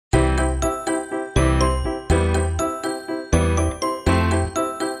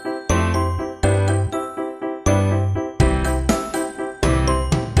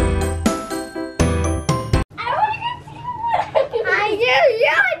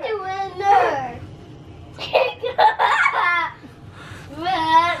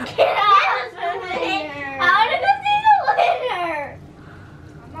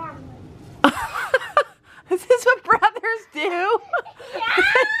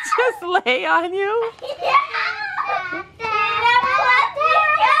sleigh on you? He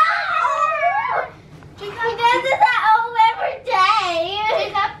does this at home every day.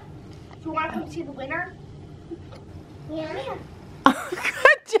 Jacob, do you want to come see the winner? Yeah.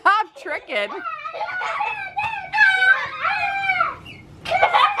 Good job tricking.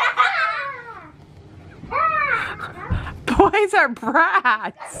 Boys are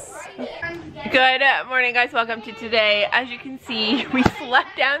brats. Good morning, guys. Welcome to today. As you can see, we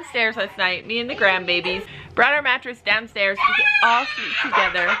slept downstairs last night, me and the grandbabies. Brought our mattress downstairs so we could all sleep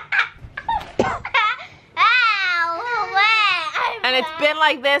together. And it's been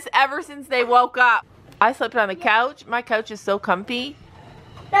like this ever since they woke up. I slept on the couch. My couch is so comfy.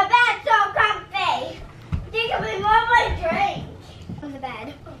 The bed's so comfy. You can be more my drink on the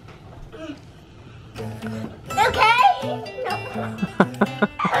bed. Okay?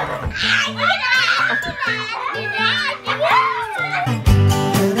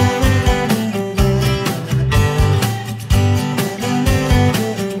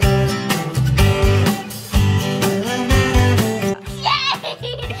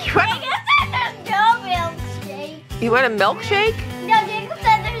 You want a milkshake? No, Jacob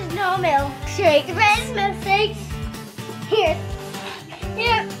said there's no milkshake. There's milkshakes. Here.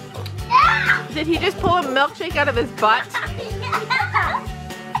 Here. Ah! Did he just pull a milkshake out of his butt?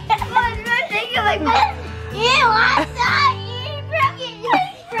 Like, ew, I'm sorry.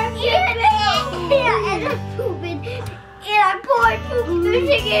 From yeah, and I'm pooping. And I'm pouring poop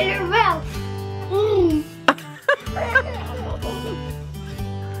in her mouth.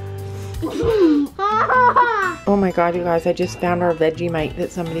 Oh my god, you guys, I just found our Vegemite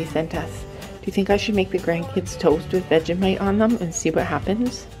that somebody sent us. Do you think I should make the grandkids toast with Vegemite on them and see what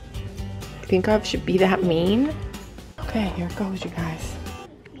happens? Do you think I should be that mean? Okay, here it goes, you guys.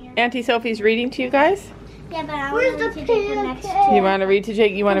 Auntie Sophie's reading to you guys? Yeah, but I want to read the next two. You want to read to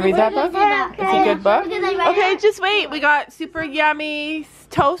Jake? You want to read that book? It's a good book? Okay, just wait. We got super yummy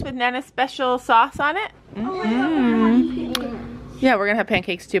toast with Nana's special sauce on it. Yeah, we're going to have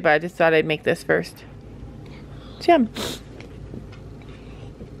pancakes too, but I just thought I'd make this first. Jim.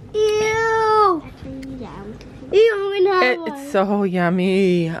 Ew. Ew, It's so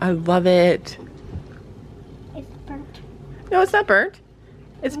yummy. I love it. It's burnt. No, it's not burnt.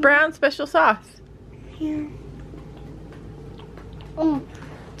 It's brown special sauce. Here.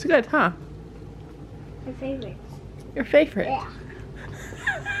 It's good, huh? My favorite. Your favorite? Yeah.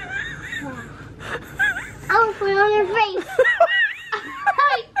 I'll put it on your face.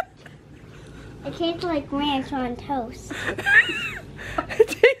 It tastes like ranch on toast. It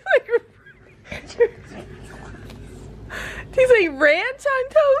tastes like ranch on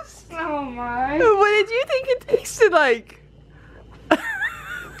toast? Oh my. What did you think it tasted like?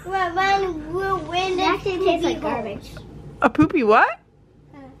 Well, when it actually tastes like garbage. A poopy what?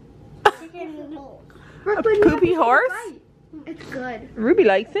 A poopy horse? It's good. Ruby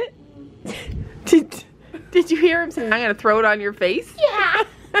likes it. Did you hear him say, I'm going to throw it on your face? Yeah.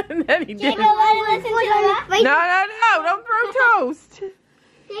 And then he did. No, don't throw toast.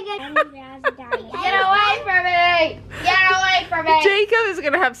 Get away from me! Get away from me! Jacob is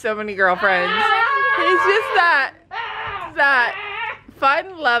going to have so many girlfriends. He's just that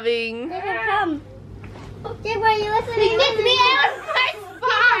fun-loving. Jacob, come. Jacob, are you listening? Get me out of my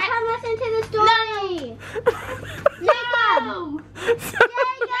spot! Come listen to the story. Jacob!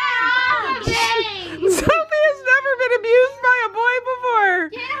 Sophie has never been abused by a boy before.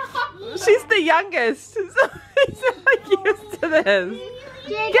 She's the youngest, so he's not used to this.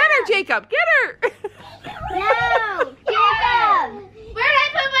 Jacob. Get her, Jacob! Get her! No! Jacob! Where did I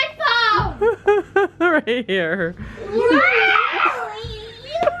put my phone? Right here. No!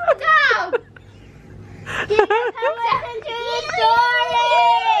 Jacob, come listen to the story!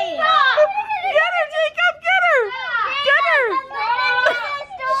 Get her, Jacob! Get her! Get her!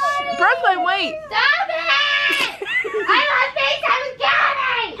 Brooklyn, wait! Stop it! I'm on FaceTime with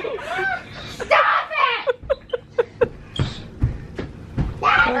Gabby! Stop it!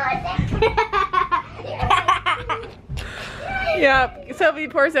 Yep, Sophie,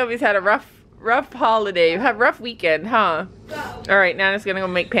 poor Sophie's had a rough holiday, rough weekend, huh? All right, Nana's gonna go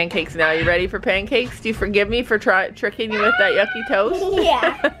make pancakes now. You ready for pancakes? Do you forgive me for tricking you with that yucky toast?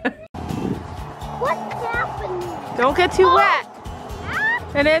 Yeah. What's happening? Don't get too wet.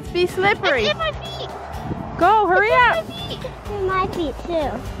 And it's be slippery. It's in my feet. Go, hurry up. It's in my feet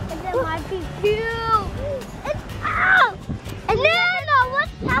too. It's in my feet too. It's ow! And no,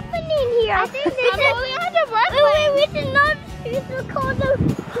 what's happening here? I think we should not. We should call the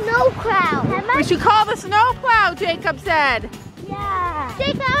snow plow. We should call the snow plow, Jacob said. Yeah.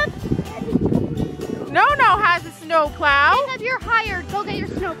 Jacob. No has a snow plow. Jacob, you're hired. Go get your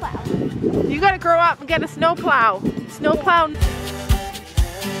snow plow. You gotta grow up and get a snowplow. Snowplow.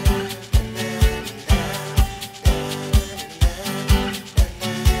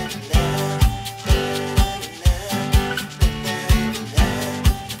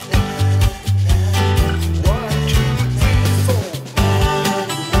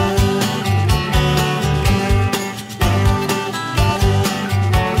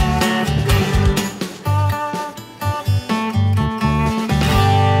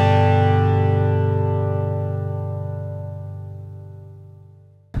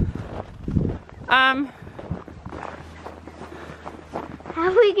 How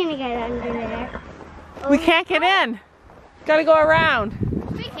are we gonna get under there? We can't get in. Gotta go around.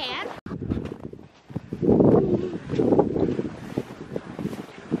 We can.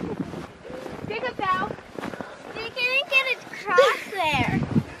 Jacob fell. We can't get across there.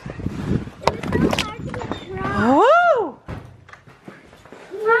 It was so hard to get across. Whoa!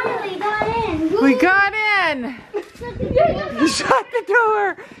 Finally got in. We got in. Shut the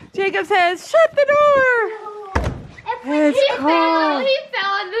door. Jacob says, shut the door. It's cold. He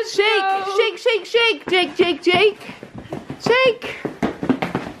fell in the Shake, shake, shake, shake. Jake, Jake, Jake. Shake.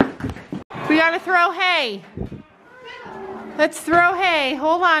 We gotta throw hay. Let's throw hay.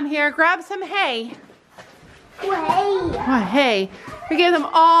 Hold on here. Grab some hay. What hay? We gave them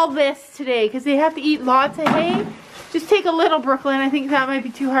all this today because they have to eat lots of hay. Just take a little, Brooklyn. I think that might be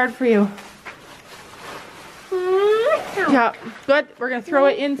too hard for you. Yeah, good. We're gonna throw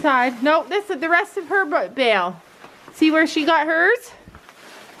it inside. No, this is the rest of her bale. See where she got hers?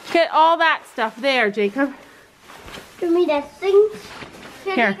 Get all that stuff there, Jacob. Give me that thing.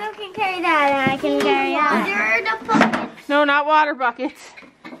 Here. Jacob can carry that and I can carry water. The buckets. No, not water buckets.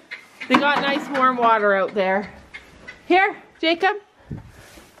 They got nice warm water out there. Here, Jacob.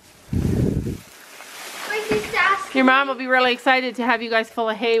 Your mom will be really excited to have you guys full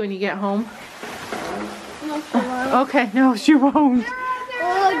of hay when you get home. No, she won't. Okay, no, she won't.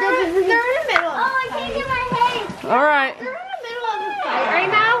 They're in the middle. Oh, I can't get my hay. All right. They're in the middle of the fight right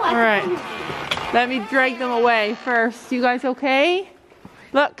now. All right. Let me drag them away first. You guys okay?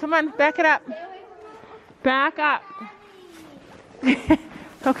 Look, come on, back it up. Back up.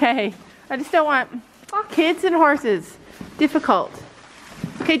 Okay. I just don't want kids and horses. Difficult.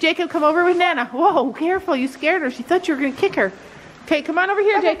 Okay, Jacob, come over with Nana. Whoa, careful. You scared her. She thought you were going to kick her. Okay, come on over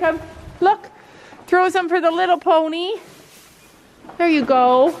here, Jacob. Look. Throw some for the little pony. There you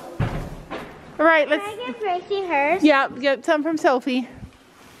go. All right, let's... Can I get Gracie hers? Yeah, get some from Sophie.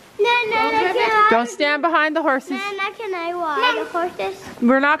 No, Don't stand behind the horses. Nana, can I ride the horses?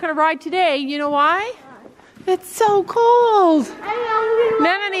 We're not going to ride today. You know why? It's so cold. I know.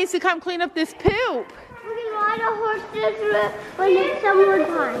 Nana needs to come clean up this poop. We can ride the horses when it's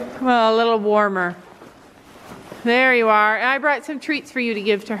summertime. Well, a little warmer. There you are. I brought some treats for you to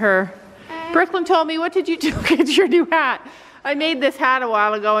give to her. Brooklyn told me, what did you do? Get your new hat. I made this hat a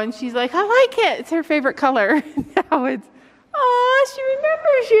while ago and she's like, I like it. It's her favorite color. Now it's, oh, she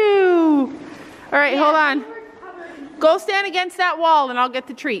remembers you. All right, hold on. Go stand against that wall and I'll get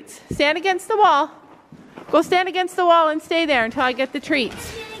the treats. Stand against the wall. Go stand against the wall and stay there until I get the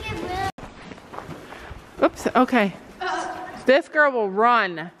treats. Oops, okay. This girl will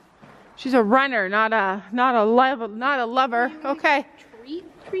run. She's a runner, not a lover. Okay.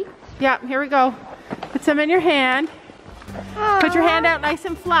 Treat. Yeah, here we go. Put some in your hand. Put your hand out nice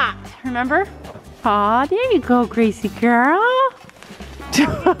and flat. Remember? Aw, there you go, Gracie girl.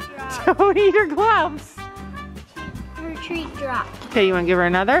 Don't eat her gloves. Her treat dropped. Okay, you want to give her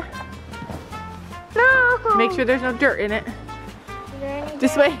another? No. Make sure there's no dirt in it.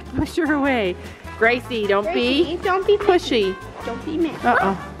 This way, push her away. Gracie, don't be pushy. Don't be mad.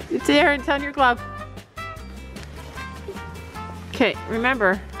 Uh-oh. It's there, it's on your glove. Okay,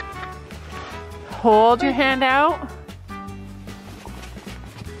 remember, hold your hand out.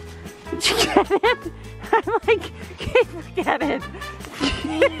 Did you get it? I'm like, okay, forget it.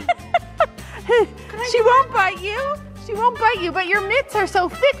 She won't bite you. She won't bite you, but your mitts are so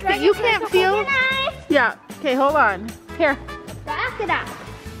thick that you can't feel. Yeah, okay, hold on. Here. Back it up.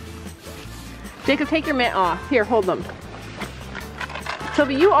 Jacob, take your mitt off. Here, hold them.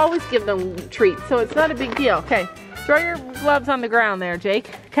 Sylvie, you always give them treats, so it's not a big deal. Okay. Throw your gloves on the ground there,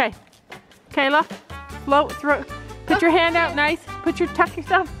 Jake. Okay. Kayla, float, throw. Put your hand out nice. Tuck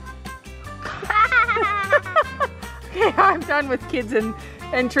yourself. Okay, I'm done with kids and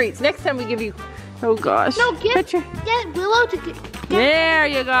treats. Next time we give you, oh gosh. No, get Willow to get. There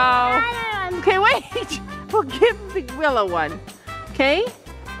you go. Okay, wait. We'll give the Willow one. Okay?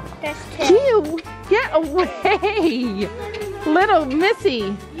 There's two. Ew, get away. Little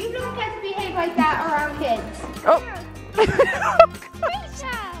Missy. You don't get to behave like that around kids. Oh.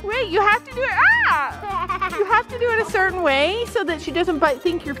 Wait Wait, you have to do it. You have to do it a certain way so that she doesn't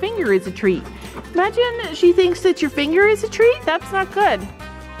think your finger is a treat. Imagine she thinks that your finger is a treat. That's not good.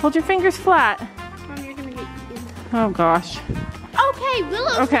 Hold your fingers flat. Mom, you're gonna get eaten. Oh gosh. Okay,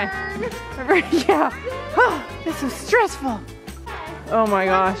 Willow's turn. Yeah. Oh, this was stressful. Oh my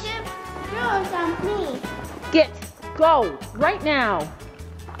gosh. Willow's on me. Go right now.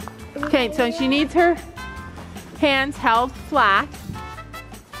 Okay, so she needs her hands held flat.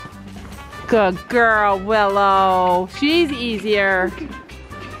 Good girl, Willow. She's easier.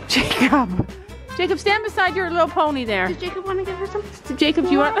 Jacob, stand beside your little pony there. Does Jacob want to give her some? Jacob,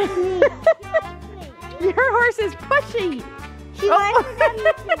 do you want? Your horse is pushy. She wants to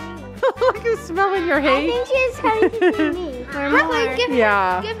me. Look who's smelling your hay. I think she's trying to see me.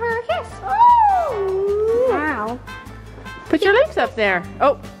 Give her a kiss. Oh! Wow. Put your lips up there.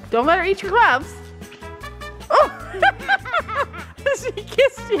 Oh, don't let her eat your gloves. Oh! She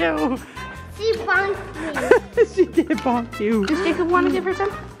kissed you. She bonked me. She did bonk you. Does Jacob want to give her some?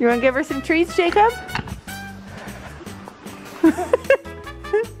 You want to give her some treats, Jacob?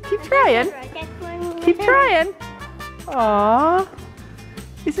 Keep trying. Keep trying. Aww.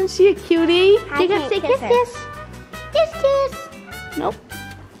 Isn't she a cutie? Jacob, say kiss, kiss. Kiss, kiss. Nope.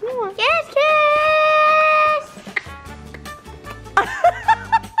 Kiss, kiss.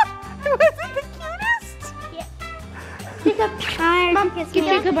 Was it the cutest? Yeah. Jacob, Mom, give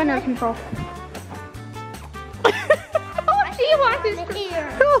Jacob under control. She wants his treats.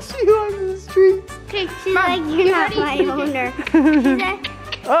 Oh, she wants his treats. Okay, she's like, you're not my owner.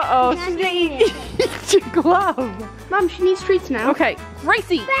 Uh-oh, she's gonna eat your glove. Mom, she needs treats now. Okay,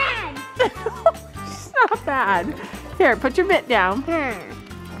 Gracie. Bad. It's not bad. Here, put your mitt down.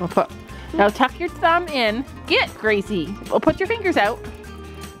 Now tuck your thumb in. Get, Gracie. Well, put your fingers out.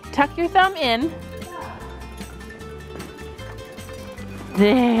 Tuck your thumb in.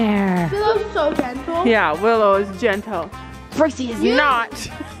 There. Willow's so gentle. Yeah, Willow is gentle. Gracie is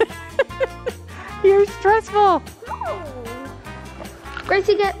not. You're stressful.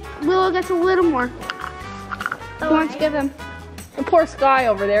 Gracie, Willow gets a little more. Who wants to give him? The poor Sky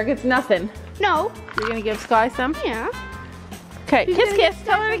over there gets nothing. No. You're gonna give Sky some? Yeah. Okay, kiss, kiss.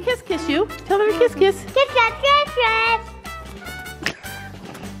 Tell her to kiss, kiss you. Tell her to kiss, kiss. Kiss, kiss, kiss,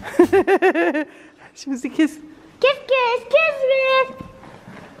 kiss. She wants to kiss. Kiss, kiss, kiss, kiss.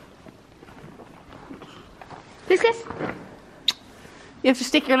 Kiss, kiss. You have to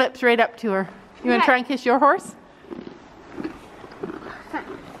stick your lips right up to her. You want to try and kiss your horse?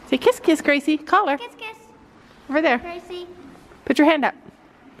 Say kiss, kiss, Gracie. Call her. Kiss, kiss. Over there. Gracie. Put your hand up.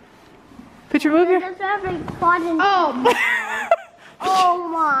 Move your... Oh. Oh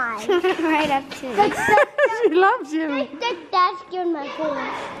my. Right up to me. She loves you. That scared my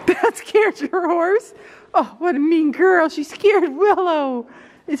face. That scared your horse? Oh, what a mean girl. She scared Willow.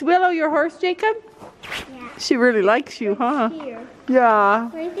 Is Willow your horse, Jacob? Yeah. She really likes you, huh? Here. Yeah.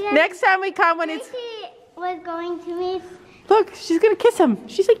 Gracie, Next time we come when it's... Gracie was going to me. Look, she's going to kiss him.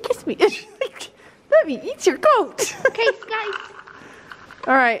 She's like, kiss me. She's like, let me eat your coat. Okay, guys.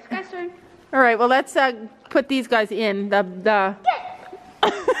 All right. Guys, turn. All right, well, let's put these guys in. Great.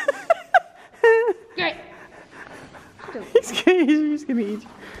 He's going to eat you.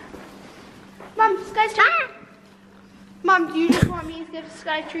 Mom, Sky's turn. Mom, do you just want me to give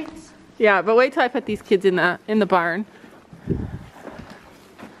Sky treats? Yeah, but wait till I put these kids in the barn.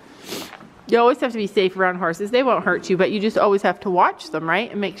 You always have to be safe around horses. They won't hurt you, but you just always have to watch them, right?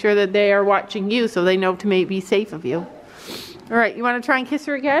 And make sure that they are watching you so they know to be safe of you. All right, you want to try and kiss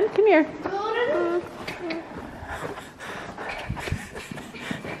her again? Come here.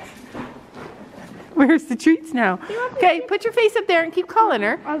 Where's the treats now? Okay, put your face up there and keep calling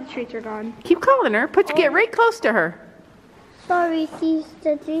her. All the treats are gone. Keep calling her. Get right close to her. Sorry, the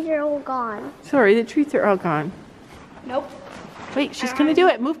treats are all gone. Sorry, the treats are all gone. Nope. Wait, she's going to do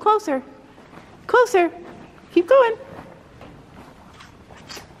it. Move closer. Closer. Keep going.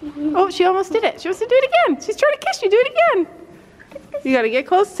 Oh, she almost did it. She wants to do it again. She's trying to kiss you. Do it again. You got to get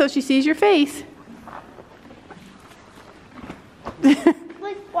close so she sees your face.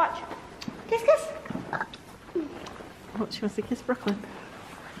 Wait, watch. Kiss, kiss. Oh, she wants to kiss Brooklyn.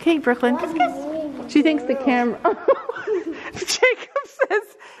 Okay, Brooklyn. Kiss, kiss. She thinks the camera... Jacob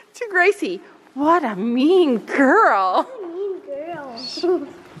says to Gracie, what a mean girl. What a mean girl.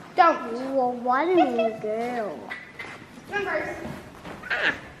 Don't. Well, what a mean girl.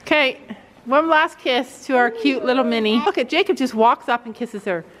 Okay, one last kiss to our cute little Minnie. Look at Jacob just walks up and kisses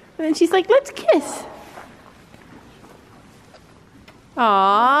her. And then she's like, let's kiss.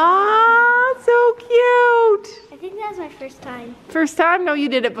 Aww, so cute. I think that was my first time. First time? No, you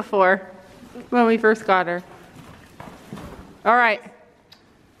did it before when we first got her. All right.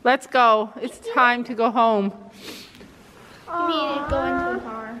 Let's go. It's time to go home. You need to go into the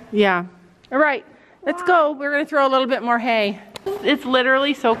car. Yeah. All right. Let's go. We're going to throw a little bit more hay. It's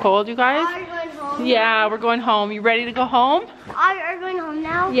literally so cold, you guys. Are you going home? Yeah, we're going home. You ready to go home? Are you going home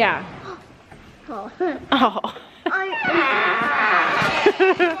now? Yeah. Oh. Oh. Bye.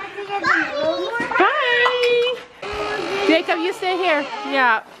 Jacob, you stay here.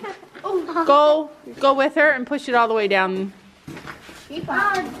 Yeah. Go with her and push it all the way down.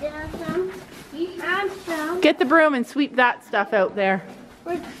 Get the broom and sweep that stuff out there.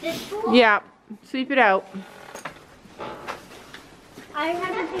 Yeah, sweep it out.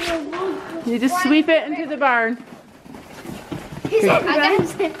 You just sweep it into the barn.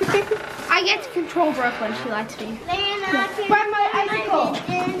 I get to control Brooke when she likes me. Grab my icicle.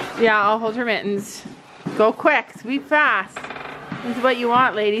 Yeah, I'll hold her mittens. Go quick, sweep fast. This is what you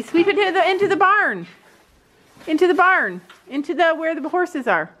want, ladies. Sweep it into the barn. Into the barn. Into the where the horses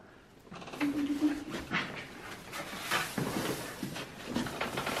are.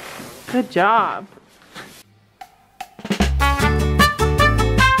 Good job.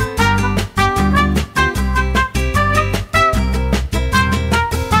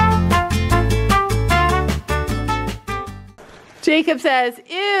 Jacob says,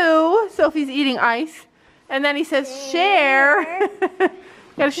 ew, Sophie's eating ice. And then he says, share.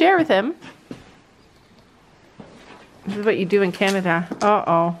 Gotta share with him. This is what you do in Canada.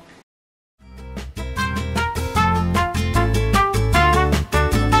 Uh-oh.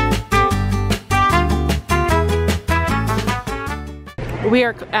 We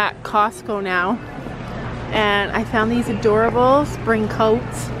are at Costco now. And I found these adorable spring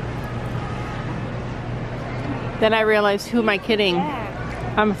coats. Then I realized, who am I kidding?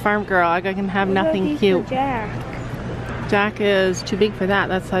 I'm a farm girl. I can have nothing cute. Jack is too big for that.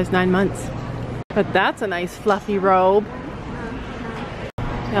 That's size 9 months. But that's a nice fluffy robe.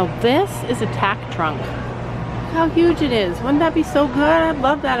 Now this is a tack trunk. Look how huge it is. Wouldn't that be so good? I'd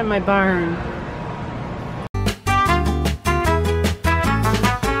love that in my barn.